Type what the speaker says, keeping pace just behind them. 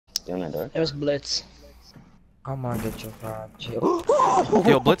You on that door? It was Blitz. Come on, get your frog.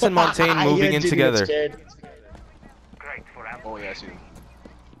 Yo, Blitz and Montaigne moving in together. Oh yeah, I see him.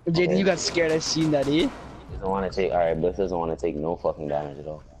 Jaden, you got scared. I seen that, eh? Doesn't want to take. All right, Blitz doesn't want to take no fucking damage at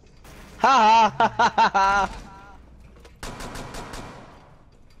all. Ha ha ha ha ha!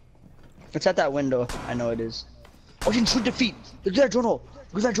 If it's at that window, I know it is. Oh, you can shoot the feet. Look at that, Jono.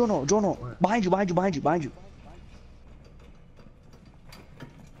 Look at that, Jono. Jono. Behind you, behind you, behind you, behind you.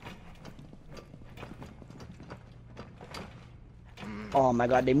 Oh my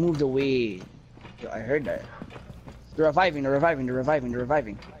god, they moved away. Yo, I heard that. They're reviving, they're reviving, they're reviving, they're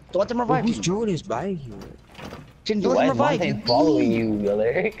reviving. Don't let them revive you. Who's Jonas by here? Don't let them revive you. Why is following you,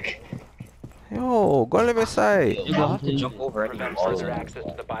 Alec? Yo, go live inside. You don't have to jump over it. Prevent further access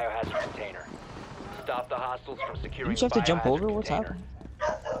to the biohazard container. Stop the hostiles from securing You just have to jump over? What's happening?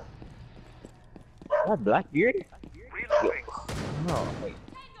 What, Blackbeard? No, wait.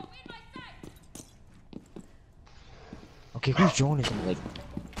 Okay, who's Jonas? Like,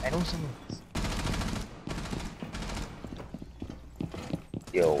 I know someone.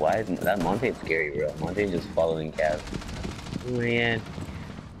 Yo, why is that Montaigne scary, bro? Montaigne just following Cav. Oh, man.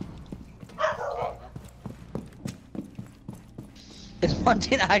 Is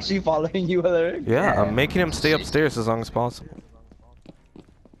Montaigne actually following you, Alaric? Yeah, I'm making him stay upstairs as long as possible.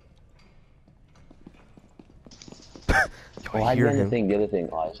 Oh, I hear him. The other thing.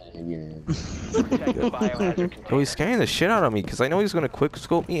 Oh, I shouldn't hear him. Oh, he's scaring the shit out of me because I know he's gonna quick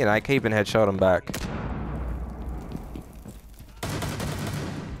scope me and I can't even headshot him back.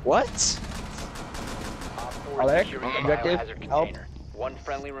 What? Alaric, objective, help. One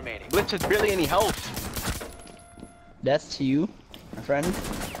friendly remaining. Blitz has barely any health. Death to you, my friend.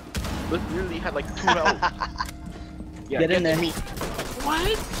 Blitz literally had like 2 health. Yeah, Get in there. Me.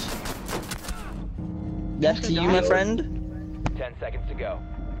 What? Death to you, my friend. 10 seconds to go.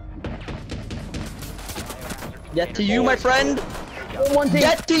 Death to you, my friend.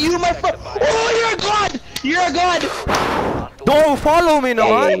 Death to you, my friend. Oh, you're a god! You're a god! Don't follow me,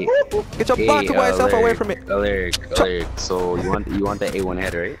 no Hey, Get your butt to myself away from me. Alaric, so you want the A1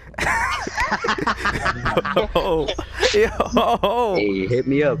 head, right? Yo. Hey, hit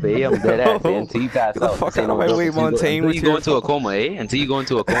me up, eh? I'm dead ass, man. Until you pass Get the out. fuck out of my way, Montaigne. Until you go into a coma, eh? Until you go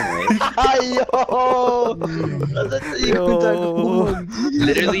into a coma, eh?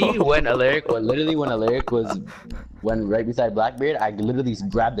 Literally, when Alaric was right beside Blackbeard, I literally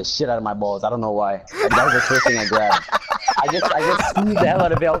grabbed the shit out of my balls. I don't know why. That was the first thing I grabbed. I just squeezed the hell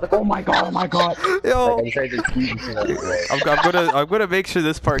out of it. I was like, oh my god, oh my god. Yo. Like, I started to squeeze the shit out of it. I'm gonna make sure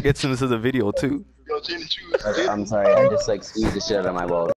this part gets into the video too. I'm sorry, I just like squeezed the shit out of my balls.